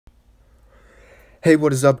Hey,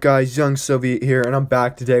 what is up guys, Young Soviet here, and I'm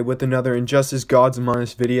back today with another Injustice Gods Among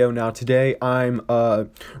Us video. Now today I'm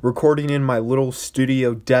recording in my little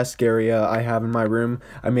studio desk area I have in my room.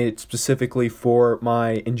 I made it specifically for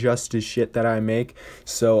my Injustice shit that I make,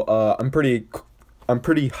 so I'm pretty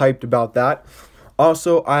hyped about that.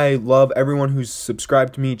 Also, I love everyone who's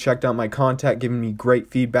subscribed to me, checked out my content, giving me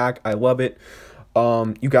great feedback. I love it.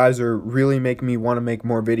 You guys are really making me want to make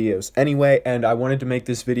more videos. Anyway, and I wanted to make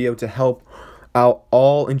this video to help out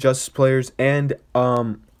all Injustice players and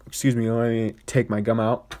excuse me, let me take my gum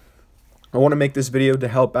out. I want to make this video to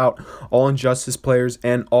help out all Injustice players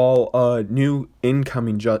and all new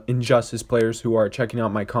incoming Injustice players who are checking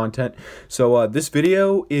out my content. So this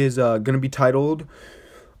video is going to be titled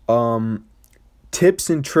Tips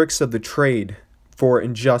and Tricks of the Trade for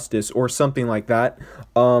Injustice or something like that.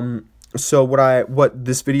 So what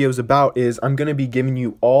this video is about is I'm going to be giving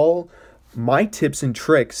you all my tips and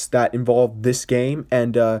tricks that involve this game,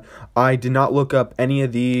 and I did not look up any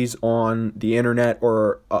of these on the internet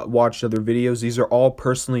or watched other videos. These are all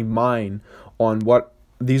personally mine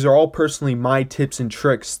these are all personally my tips and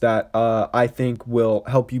tricks that I think will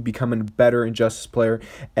help you become a better Injustice player.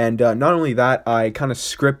 And not only that, I kind of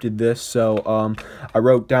scripted this, so I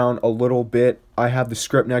wrote down a little bit. I have the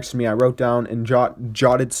script next to me. I wrote down and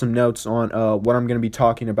jotted some notes on what I'm going to be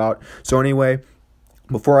talking about. So anyway,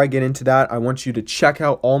 before I get into that, I want you to check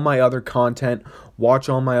out all my other content, watch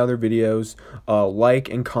all my other videos, like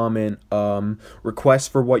and comment,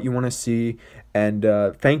 request for what you want to see, and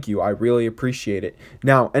thank you. I really appreciate it.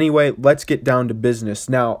 Now, anyway, let's get down to business.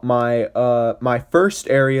 Now, my first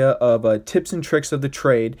area of tips and tricks of the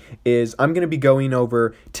trade is I'm going to be going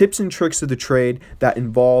over tips and tricks of the trade that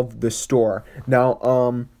involve the store.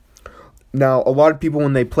 Now, a lot of people,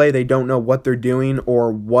 when they play, they don't know what they're doing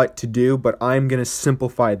or what to do, but I'm going to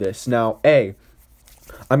simplify this. Now, I'm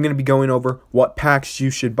going to be going over what packs you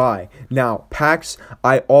should buy. Now, packs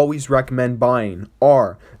I always recommend buying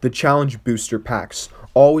are the Challenge Booster packs.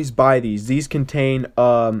 Always buy these. These contain,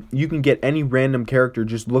 you can get any random character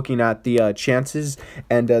just looking at the chances,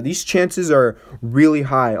 and these chances are really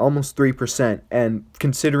high, almost 3%, and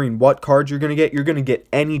considering what cards you're going to get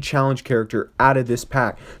any challenge character out of this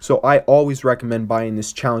pack. So I always recommend buying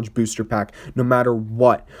this Challenge Booster pack, no matter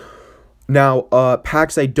what. Now,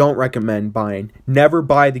 packs I don't recommend buying. Never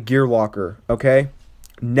buy the Gear Locker, okay?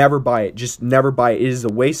 Never buy it. Just never buy it. It is a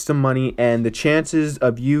waste of money, and the chances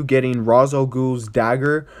of you getting Ra's al Ghul's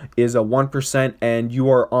dagger is a 1%, and you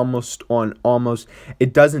are almost.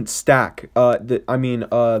 It doesn't stack.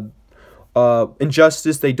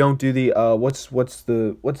 Injustice, they don't do the what's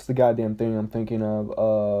the goddamn thing I'm thinking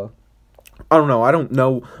of? I don't know. I don't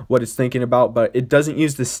know what it's thinking about, but it doesn't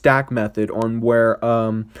use the stack method on where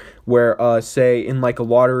say in like a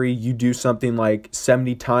lottery you do something like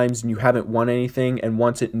 70 times and you haven't won anything, and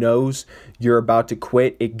once it knows you're about to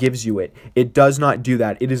quit, it gives you it. It does not do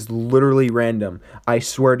that. It is literally random. I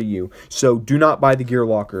swear to you. So do not buy the Gear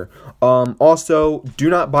Locker. Also, do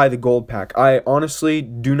not buy the gold pack. I honestly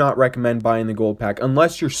do not recommend buying the gold pack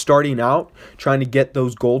unless you're starting out trying to get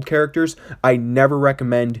those gold characters. I never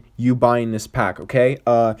recommend you buying this pack, okay?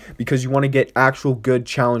 Because you want to get actual good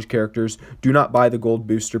challenge characters. Do not buy the gold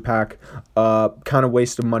booster pack. Kind of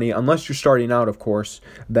waste of money unless you're starting out, of course.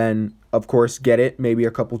 Then of course get it maybe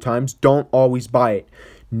a couple times. Don't always buy it.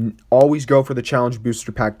 Always go for the challenge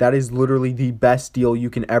booster pack. That is literally the best deal you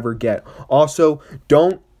can ever get. Also,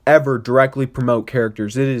 don't ever directly promote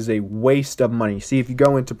characters. It is a waste of money. See, if you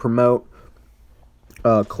go into promote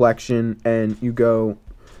collection and you go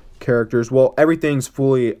characters, well, everything's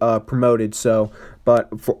fully promoted, so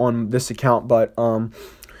on this account, but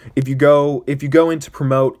if you go into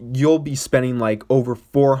promote, you'll be spending like over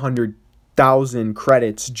 400,000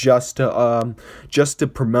 credits just to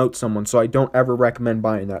promote someone. So I don't ever recommend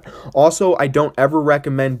buying that. Also, I don't ever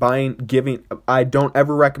recommend buying don't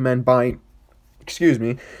ever recommend buying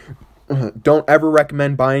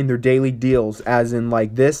their daily deals, as in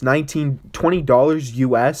like this $20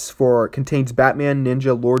 US for contains Batman,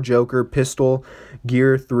 Ninja, Lord Joker, Pistol,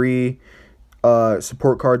 Gear 3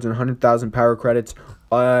 support cards, and 100,000 power credits.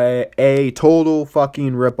 A total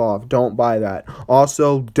fucking ripoff. Don't buy that.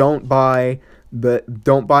 Also, don't buy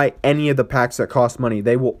any of the packs that cost money.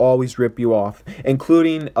 They will always rip you off,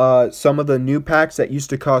 including some of the new packs that used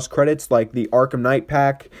to cost credits, like the Arkham Knight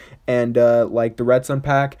pack and like the Red Sun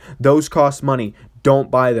pack. Those cost money.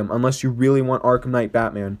 Don't buy them unless you really want Arkham Knight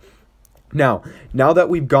Batman. Now that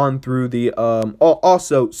we've gone through the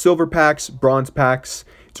also silver packs, bronze packs,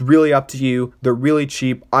 it's really up to you. They're really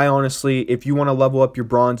cheap. I honestly, if you want to level up your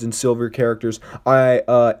bronze and silver characters,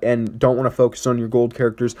 and don't want to focus on your gold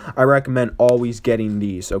characters, I recommend always getting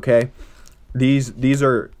these, okay? These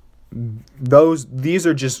are these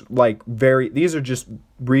are just like these are just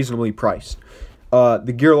reasonably priced.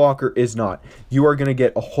 The gear locker is not. You are going to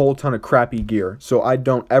get a whole ton of crappy gear. So I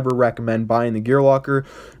don't ever recommend buying the gear locker.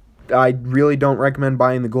 I really don't recommend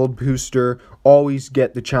buying the gold booster. Always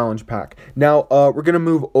get the challenge pack. Now, we're going to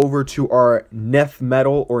move over to our Nith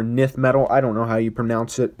Metal or Nith Metal. I don't know how you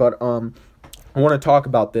pronounce it, but I want to talk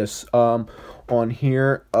about this on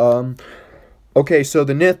here. Okay, so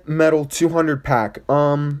the Nith Metal 200 pack.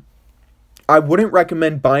 I wouldn't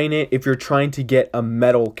recommend buying it if you're trying to get a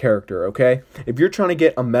metal character, okay? If you're trying to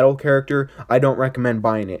get a metal character, I don't recommend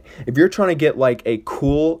buying it. If you're trying to get like a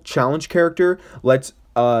cool challenge character,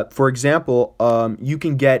 for example, you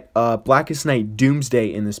can get Blackest Night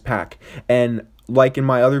Doomsday in this pack. And like in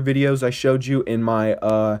my other videos I showed you in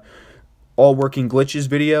my all working glitches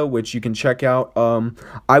video, which you can check out,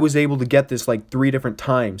 I was able to get this like 3 different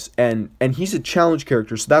times, and he's a challenge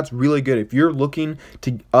character, so that's really good. If you're looking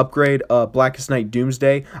to upgrade Blackest Night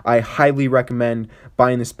Doomsday, I highly recommend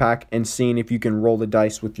buying this pack and seeing if you can roll the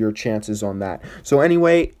dice with your chances on that. So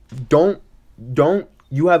anyway,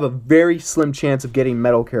 you have a very slim chance of getting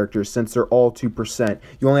metal characters since they're all 2%.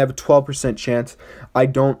 You only have a 12% chance. I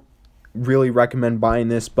don't really recommend buying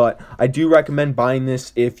this, but I do recommend buying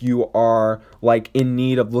this if you are like in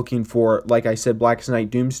need of looking for, like I said, Blackest Night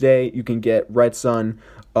Doomsday. You can get Red Sun,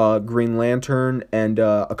 Green Lantern, and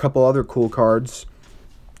a couple other cool cards.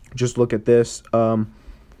 Just look at this.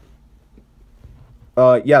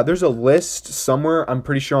 Yeah, there's a list somewhere, I'm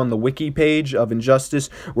pretty sure on the wiki page of Injustice,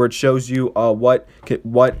 where it shows you what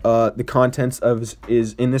the contents of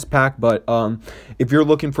is in this pack. But if you're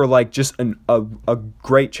looking for like just a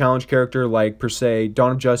great challenge character, like per se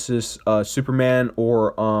Dawn of Justice, Superman,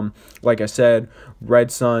 or like I said, Red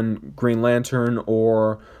Sun, Green Lantern,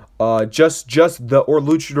 or or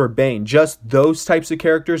Luchador Bane, just those types of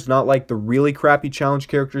characters, not like the really crappy challenge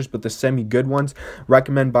characters, but the semi-good ones,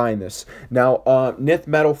 recommend buying this. Now, Nith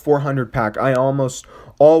Metal 400 pack, I almost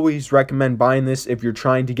always recommend buying this if you're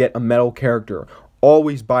trying to get a metal character.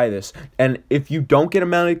 Always buy this. And if you don't get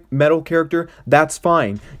a metal character, that's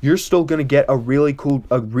fine. You're still going to get a really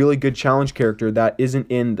good challenge character that isn't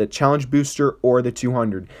in the challenge booster or the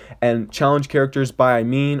 200. And challenge characters by I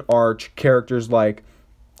mean are characters like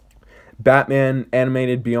Batman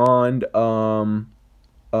Animated Beyond, Arkham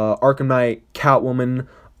Knight Catwoman,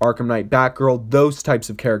 Arkham Knight Batgirl, those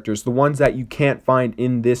types of characters, the ones that you can't find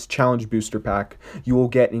in this challenge booster pack, you will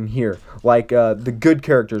get in here. Like the good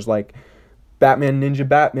characters like Batman Ninja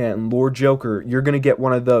Batman, Lord Joker, you're going to get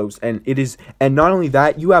one of those. And not only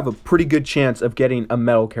that, you have a pretty good chance of getting a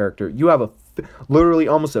metal character. You have literally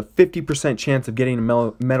almost a 50% chance of getting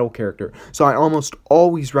a metal character. So I almost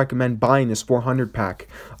always recommend buying this 400 pack.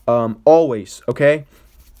 Always, okay?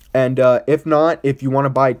 And if not, if you want to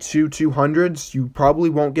buy 2 200s, you probably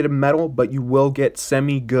won't get a metal, but you will get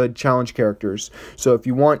semi-good challenge characters. So if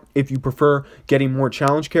you prefer getting more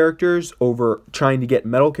challenge characters over trying to get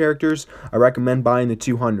metal characters, I recommend buying the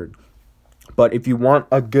 200. But if you want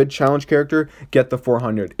a good challenge character, get the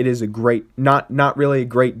 400. It is a great, not really a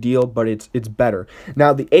great deal, but it's better.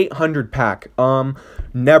 Now the 800 pack,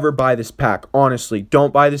 never buy this pack. Honestly,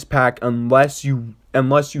 don't buy this pack unless you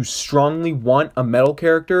strongly want a metal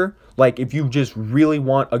character. Like if you just really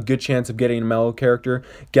want a good chance of getting a metal character,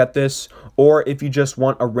 get this. Or if you just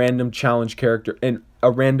want a random challenge character and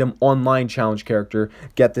a random online challenge character,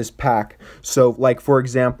 get this pack. So like for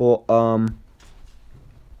example,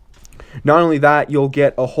 not only that, you'll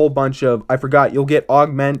get a whole bunch of, you'll get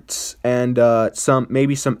augments and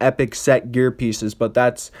maybe some epic set gear pieces, but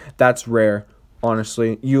that's rare,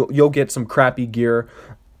 honestly. You'll get some crappy gear,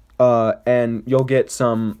 and you'll get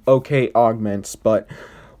some okay augments, but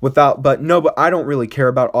I don't really care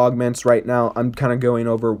about augments right now. I'm kind of going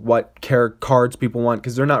over what cards people want,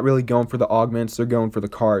 because they're not really going for the augments, they're going for the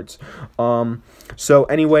cards. So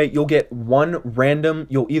anyway, you'll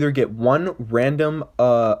either get one random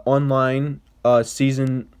online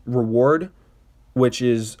season reward, which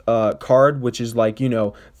is card, which is like,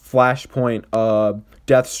 Flashpoint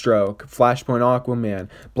Deathstroke, Flashpoint Aquaman,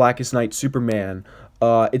 Blackest Night Superman.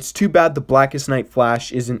 It's too bad the Blackest Night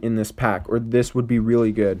Flash isn't in this pack, or this would be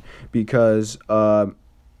really good, because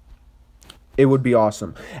it would be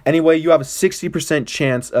awesome. Anyway, you have a 60%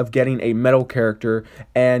 chance of getting a metal character,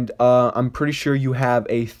 and I'm pretty sure you have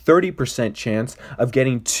a 30% chance of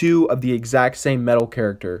getting 2 of the exact same metal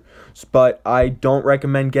character. But I don't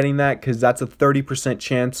recommend getting that, because that's a 30%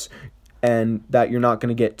 chance and that you're not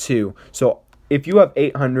going to get 2. So if you have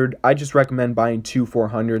 800, I just recommend buying 2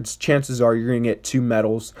 400s. Chances are you're going to get 2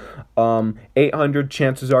 medals. 800,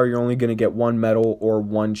 chances are you're only going to get 1 medal or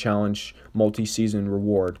 1 challenge multi-season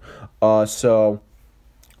reward. So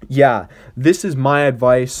yeah, this is my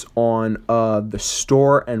advice on the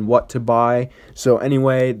store and what to buy. So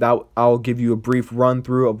anyway, that I'll give you a brief run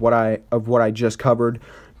through of what I just covered.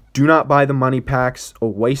 Do not buy the money packs, a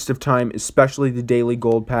waste of time, especially the daily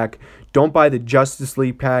gold pack. Don't buy the Justice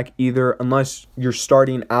League pack either, unless you're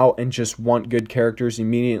starting out and just want good characters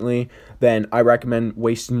immediately. Then I recommend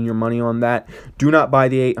wasting your money on that. Do not buy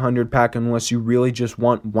the 800 pack unless you really just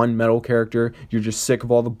want one metal character. You're just sick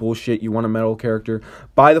of all the bullshit. You want a metal character.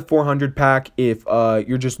 Buy the 400 pack if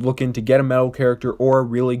you're just looking to get a metal character or a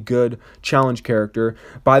really good challenge character.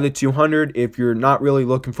 Buy the 200 if you're not really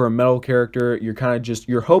looking for a metal character. You're kind of just,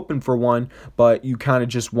 you're hoping for one, but you kind of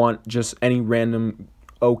just want just any random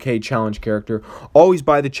okay challenge character. Always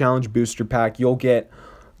buy the challenge booster pack. You'll get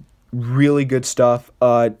really good stuff.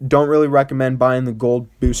 Don't really recommend buying the gold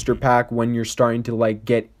booster pack when you're starting to like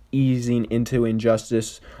get easing into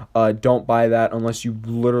Injustice. Don't buy that unless you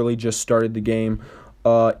literally just started the game.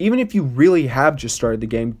 Even if you really have just started the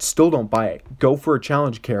game, still don't buy it. Go for a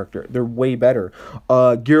challenge character. They're way better.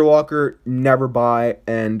 Gear Locker, never buy.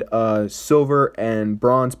 And silver and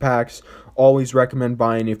bronze packs, always recommend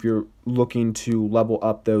buying if you're looking to level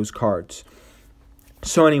up those cards.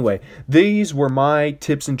 So anyway, these were my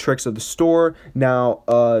tips and tricks of the store. Now,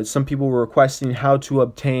 some people were requesting how to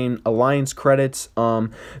obtain Alliance credits.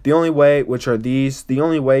 The only way, which are these, the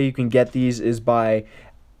only way you can get these is by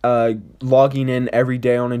logging in every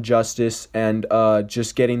day on Injustice and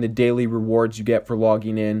just getting the daily rewards you get for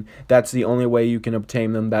logging in. That's the only way you can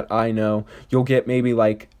obtain them that I know. You'll get maybe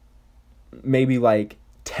like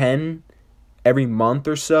 10 every month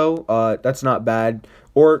or so. That's not bad.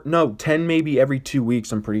 Or no, 10 maybe every 2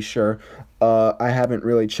 weeks, I'm pretty sure. I haven't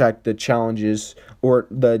really checked the challenges or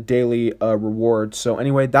the daily rewards. So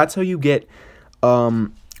anyway, that's how you get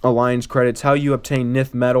Alliance credits. How you obtain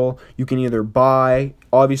Nith Metal. You can either buy,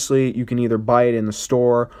 obviously, you can either buy it in the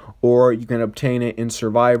store or you can obtain it in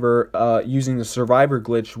Survivor. Using the Survivor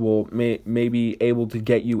glitch will may be able to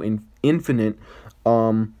get you in infinite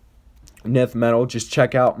Nith Metal. Just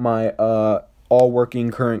check out my all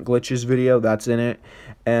working current glitches video, that's in it.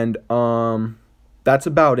 And that's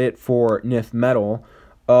about it for Nith Metal.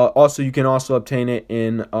 Also, you can also obtain it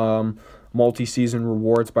in multi-season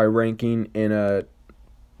rewards by ranking in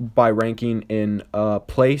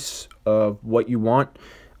place of what you want.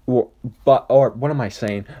 Or what am I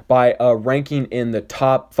saying? By ranking in the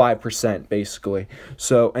top 5%, basically.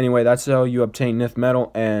 So anyway, that's how you obtain Nith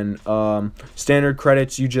Metal. And standard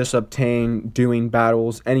credits you just obtain doing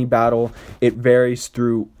battles. Any battle, it varies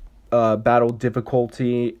through battle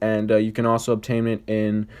difficulty, and you can also obtain it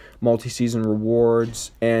in multi-season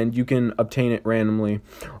rewards, and you can obtain it randomly.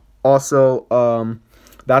 Also,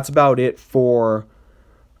 that's about it for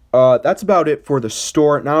the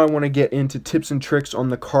store. Now I want to get into tips and tricks on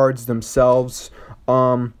the cards themselves.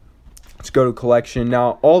 Let's go to collection.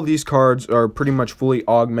 Now, all these cards are pretty much fully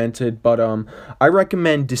augmented, but I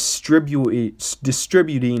recommend distributing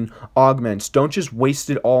augments. Don't just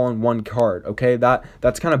waste it all on one card, okay?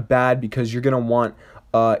 That's kind of bad because you're gonna want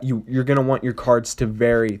you're gonna want your cards to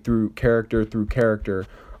vary through character.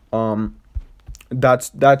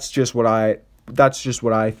 That's just what I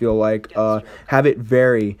feel like. Have it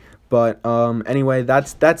vary. But anyway,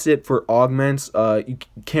 that's it for augments. You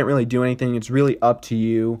can't really do anything. It's really up to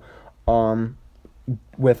you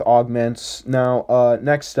with augments. Now,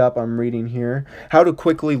 next up, I'm reading here how to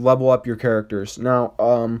quickly level up your characters. Now,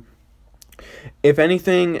 if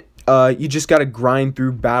anything, you just got to grind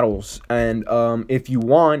through battles. And if you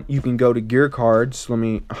want, you can go to gear cards. Let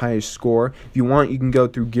me highest score. If you want, you can go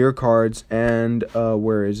through gear cards and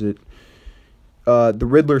where is it? The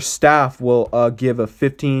Riddler staff will give a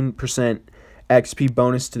 15% XP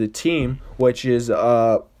bonus to the team, which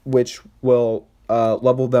will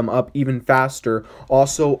level them up even faster.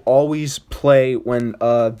 Also, always play when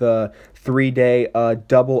the 3-day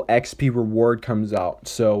double XP reward comes out.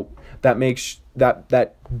 So that makes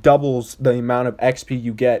that doubles the amount of XP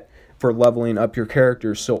you get for leveling up your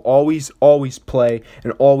characters. So always play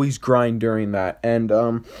and always grind during that. And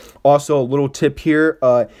also a little tip here,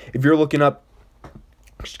 if you're looking up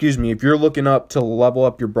to level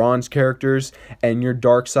up your bronze characters and your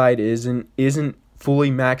dark side isn't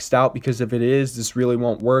fully maxed out, because if it is, this really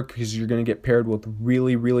won't work because you're going to get paired with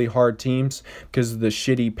really hard teams because of the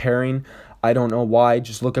shitty pairing. I don't know why.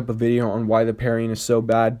 Just look up a video on why the pairing is so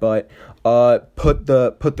bad, but put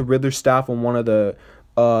the Riddler staff on one of the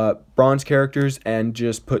bronze characters and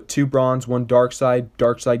just put 2 bronze, 1 dark side.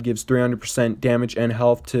 Dark side gives 300% damage and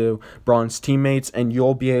health to bronze teammates, and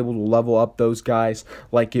you'll be able to level up those guys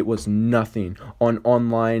like it was nothing on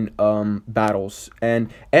online battles,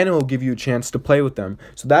 and it will give you a chance to play with them.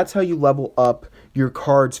 So that's how you level up your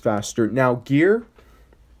cards faster. Now gear,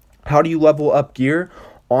 how do you level up gear?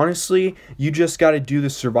 Honestly, you just got to do the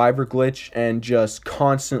survivor glitch and just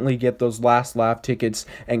constantly get those last laugh tickets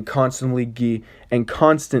and constantly be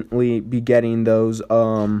getting those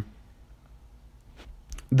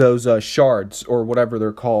shards, or whatever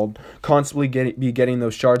they're called. Constantly be getting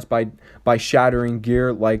those shards by shattering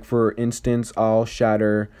gear. Like for instance, I'll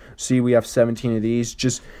shatter. See, we have 17 of these.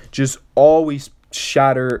 Just always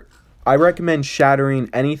shatter. I recommend shattering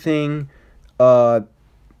anything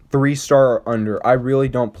 3-star or under. I really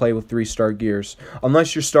don't play with 3-star gears.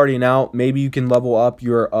 Unless you're starting out, maybe you can level up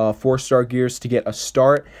your 4-star gears to get a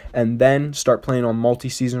start, and then start playing on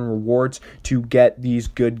multi-season rewards to get these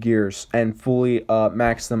good gears and fully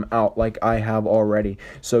max them out like I have already.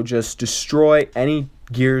 So just destroy any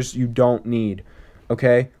gears you don't need,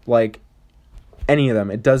 okay? Like any of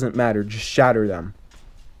them, it doesn't matter. Just shatter them.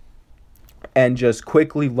 And just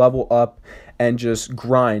quickly level up and just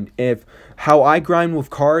grind. How I grind with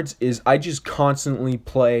cards is I just constantly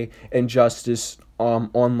play Injustice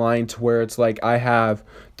online, to where it's like I have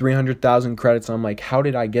 300,000 credits. I'm like, how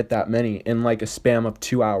did I get that many in like a span of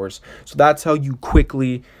 2 hours? So that's how you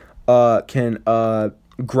quickly can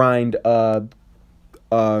grind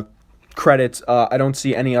credits. I don't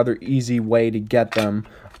see any other easy way to get them.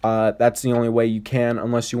 That's the only way you can,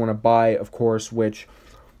 unless you want to buy, of course, which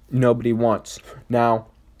nobody wants.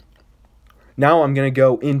 Now I'm going to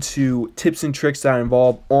go into tips and tricks that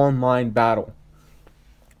involve online battle.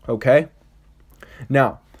 Okay?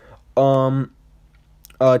 Now,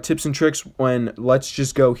 tips and tricks let's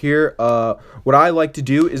just go here. What I like to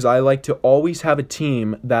do is I like to always have a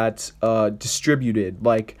team that's distributed.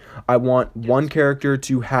 Like, I want one character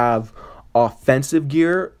to have offensive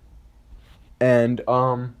gear, and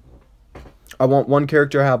I want one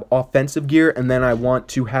character to have offensive gear, and then I want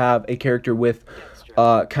to have a character with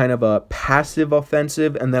kind of a passive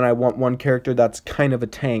offensive, and then I want one character that's kind of a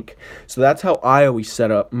tank. So that's how I always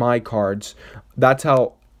set up my cards. That's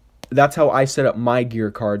how I set up my gear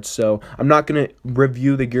cards. So I'm not going to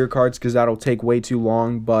review the gear cards because that'll take way too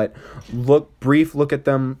long, but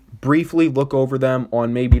briefly look over them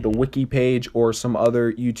on maybe the wiki page or some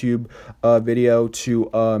other YouTube video to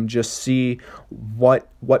just see what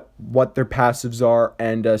their passives are,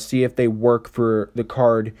 and see if they work for the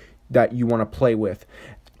card that you want to play with.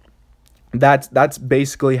 That's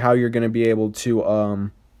basically how you're going to be able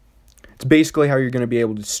to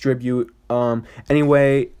distribute.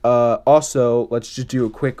 Anyway, also, let's just do a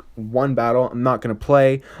quick one battle. I'm not going to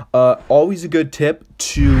play. Always a good tip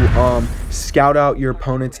to scout out your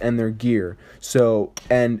opponents and their gear. So,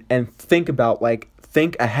 and think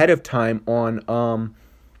ahead of time on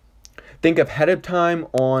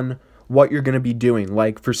what you're going to be doing.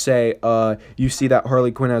 Like, for say, you see that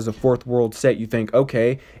Harley Quinn has a 4th world set, you think,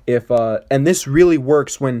 okay, and this really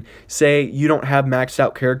works when, say, you don't have maxed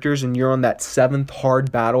out characters and you're on that 7th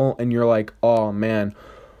hard battle and you're like, oh man,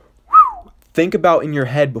 think about in your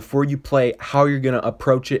head before you play how you're going to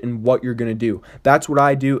approach it and what you're going to do. That's what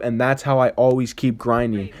I do, and that's how I always keep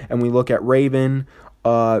grinding. And we look at Raven,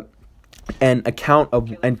 and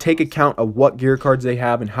take account of what gear cards they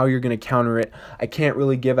have and how you're going to counter it. I can't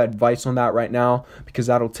really give advice on that right now because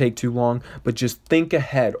that'll take too long, but just think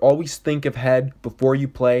ahead. Always think ahead before you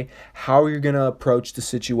play how you're going to approach the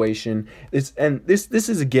situation. This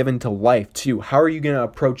is a given to life too. How are you going to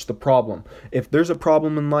approach the problem? If there's a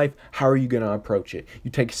problem in life, how are you going to approach it?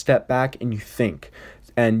 You take a step back and you think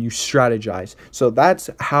and you strategize. So that's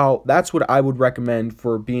what I would recommend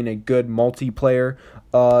for being a good multiplayer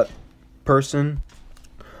person.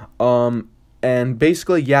 And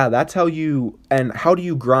basically, yeah, that's how do you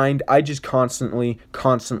grind? I just constantly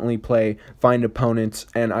play, find opponents,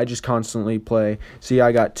 and I just constantly play. See,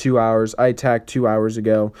 I got 2 hours. I attacked 2 hours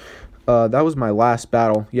ago. That was my last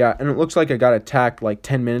battle. Yeah, and it looks like I got attacked like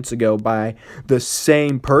 10 minutes ago by the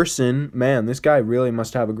same person. Man, this guy really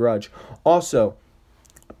must have a grudge. Also,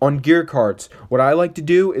 on gear cards, what I like to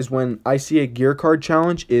do is when I see a gear card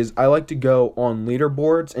challenge is I like to go on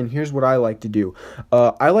leaderboards, and here's what I like to do.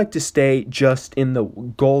 I like to stay just in the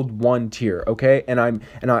gold 1 tier, okay? And I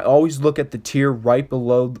always look at the tier right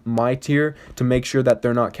below my tier to make sure that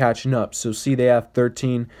they're not catching up. So see, they have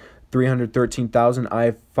 313,000. I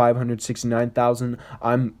have 569,000.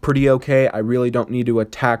 I'm pretty okay. I really don't need to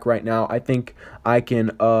attack right now. I think I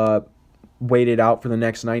can wait it out for the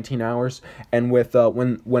next 19 hours. And with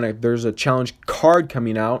there's a challenge card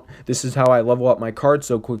coming out, this is how I level up my card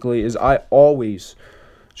so quickly. Is I always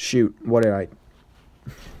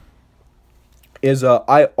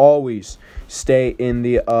I always stay in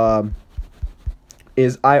the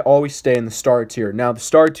star tier. Now the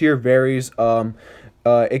star tier varies.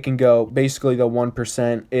 It can go basically the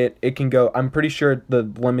 1%. It can go. I'm pretty sure the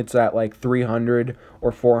limit's at like 300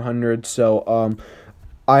 or 400. So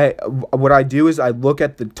what I do is I look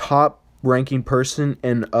at the top ranking person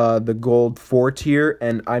in the gold 4 tier,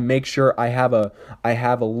 and I make sure I have a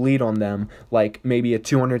lead on them, like maybe a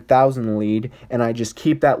 200,000 lead, and I just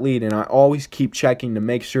keep that lead, and I always keep checking to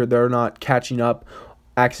make sure they're not catching up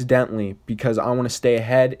accidentally, because I want to stay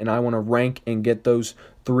ahead and I want to rank and get those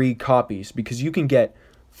 3 copies, because you can get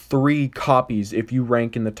 3 copies if you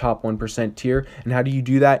rank in the top 1% tier. And how do you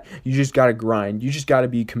do that? You just got to grind. You just got to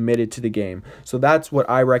be committed to the game. So that's what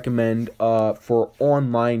I recommend for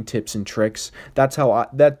online tips and tricks. That's how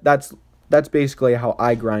that's basically how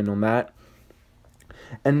I grind on that.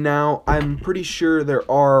 And now I'm pretty sure there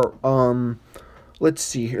are let's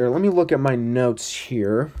see here. Let me look at my notes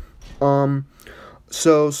here.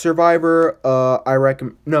 So Survivor, I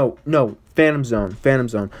recommend Phantom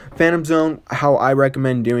Zone. How I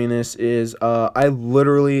recommend doing this is I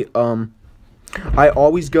literally I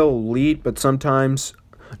always go elite, but sometimes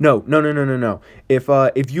no.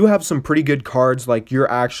 If you have some pretty good cards, like you're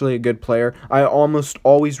actually a good player, I almost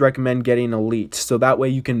always recommend getting elite. So that way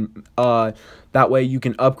you can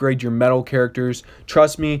upgrade your metal characters.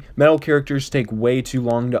 Trust me, metal characters take way too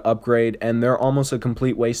long to upgrade, and they're almost a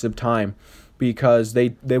complete waste of time, because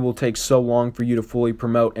they will take so long for you to fully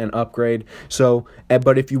promote and upgrade. So,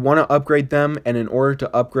 but if you want to upgrade them, and in order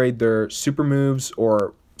to upgrade their super moves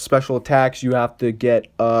or special attacks, you have to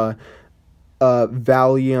get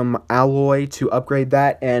Valium Alloy to upgrade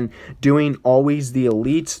that. And doing always the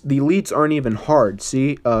elites aren't even hard.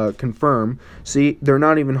 See, confirm. See, they're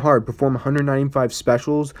not even hard. Perform 195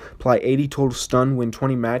 specials, apply 80 total stun, win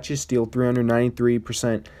 20 matches, steal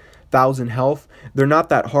 393% 1,000 health. They're not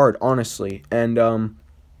that hard, honestly. And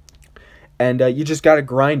you just got to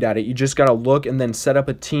grind at it. You just got to look and then set up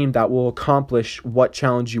a team that will accomplish what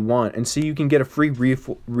challenge you want. And see, you can get a free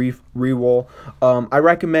reroll. I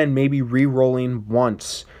recommend maybe re-rolling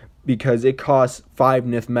once, because it costs 5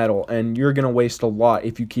 Nith metal, and you're going to waste a lot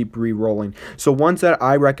if you keep re-rolling. So ones that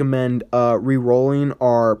I recommend re-rolling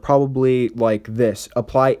are probably like this.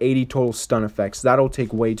 Apply 80 total stun effects. That'll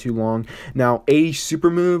take way too long. Now, 80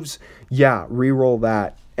 super moves, yeah, re-roll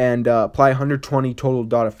that. And apply 120 total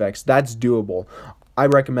dot effects. That's doable. I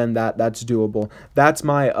recommend that. That's doable. That's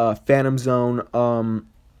my Phantom Zone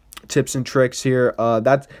tips and tricks here.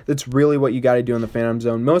 That's really what you got to do in the Phantom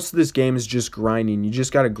Zone. Most of this game is just grinding. You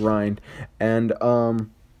just got to grind. And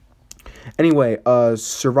anyway,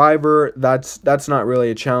 Survivor, that's not really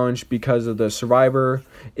a challenge because of the Survivor.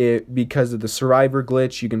 Because of the Survivor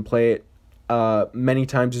glitch, you can play it many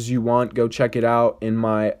times as you want. Go check it out in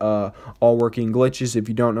my all working glitches if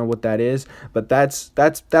you don't know what that is. But that's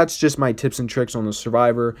just my tips and tricks on the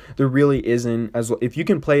Survivor. There really isn't, if you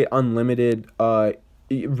can play unlimited,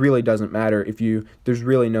 it really doesn't matter there's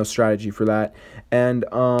really no strategy for that. And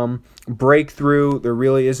breakthrough, there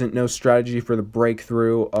really isn't no strategy for the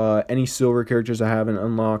breakthrough. Any silver characters I haven't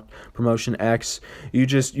unlocked, promotion X, you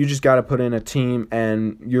just got to put in a team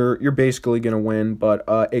and you're basically gonna win. But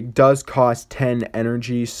it does cost 10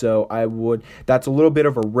 energy, so that's a little bit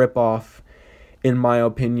of a ripoff in my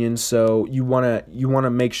opinion. So you wanna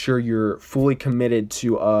make sure you're fully committed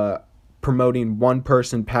to promoting one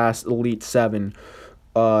person past Elite 7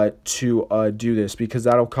 to do this, because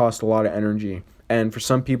that'll cost a lot of energy. And for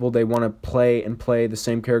some people, they want to play the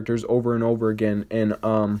same characters over and over again in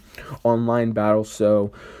online battles.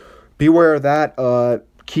 So beware of that.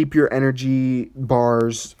 Keep your energy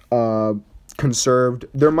bars conserved.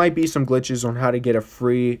 There might be some glitches on how to get a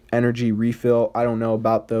free energy refill. I don't know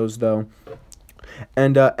about those though.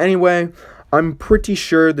 And anyway, I'm pretty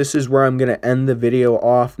sure this is where I'm going to end the video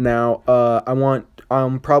off now.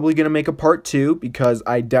 I'm probably going to make a part 2, because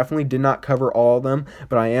I definitely did not cover all of them,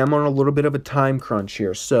 but I am on a little bit of a time crunch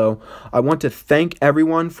here. So I want to thank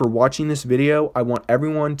everyone for watching this video. I want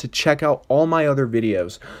everyone to check out all my other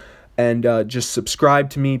videos, and just subscribe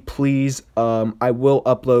to me, please. I will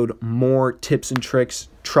upload more tips and tricks.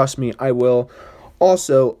 Trust me, I will.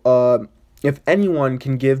 Also, if anyone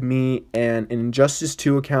can give me an Injustice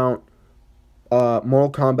 2 account, Mortal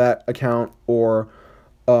Kombat account, or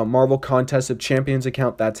Marvel Contest of Champions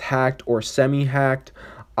account that's hacked or semi-hacked,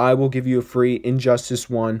 I will give you a free Injustice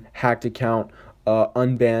 1 hacked account,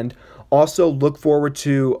 unbanned. Also, look forward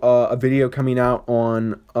to a video coming out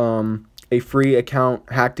on a free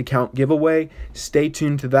hacked account giveaway. Stay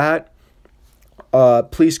tuned to that.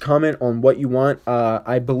 Please comment on what you want.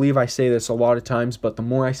 I believe I say this a lot of times, but the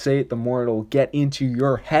more I say it, the more it'll get into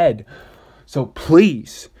your head. So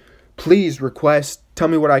please request, tell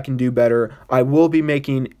me what I can do better. I will be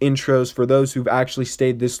making intros for those who've actually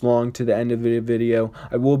stayed this long to the end of the video.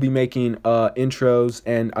 I will be making intros,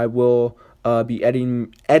 and I will be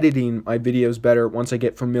editing my videos better once I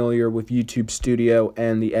get familiar with YouTube Studio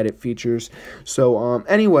and the edit features. So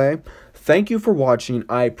anyway, thank you for watching.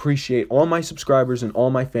 I appreciate all my subscribers and all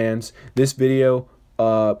my fans. This video,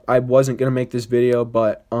 I wasn't going to make this video,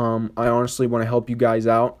 but I honestly want to help you guys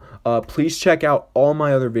out. Please check out all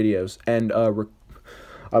my other videos, and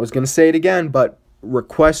I was going to say it again, but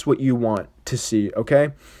request what you want to see, okay?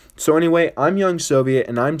 So anyway, I'm Young Soviet,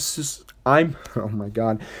 and I'm oh my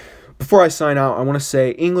god. Before I sign out, I want to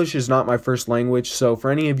say English is not my first language, so for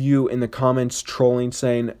any of you in the comments trolling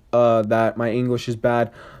saying that my English is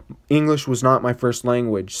bad, English was not my first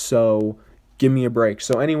language, so give me a break.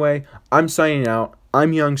 So anyway, I'm signing out.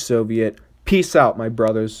 I'm Young Soviet. Peace out, my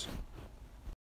brothers.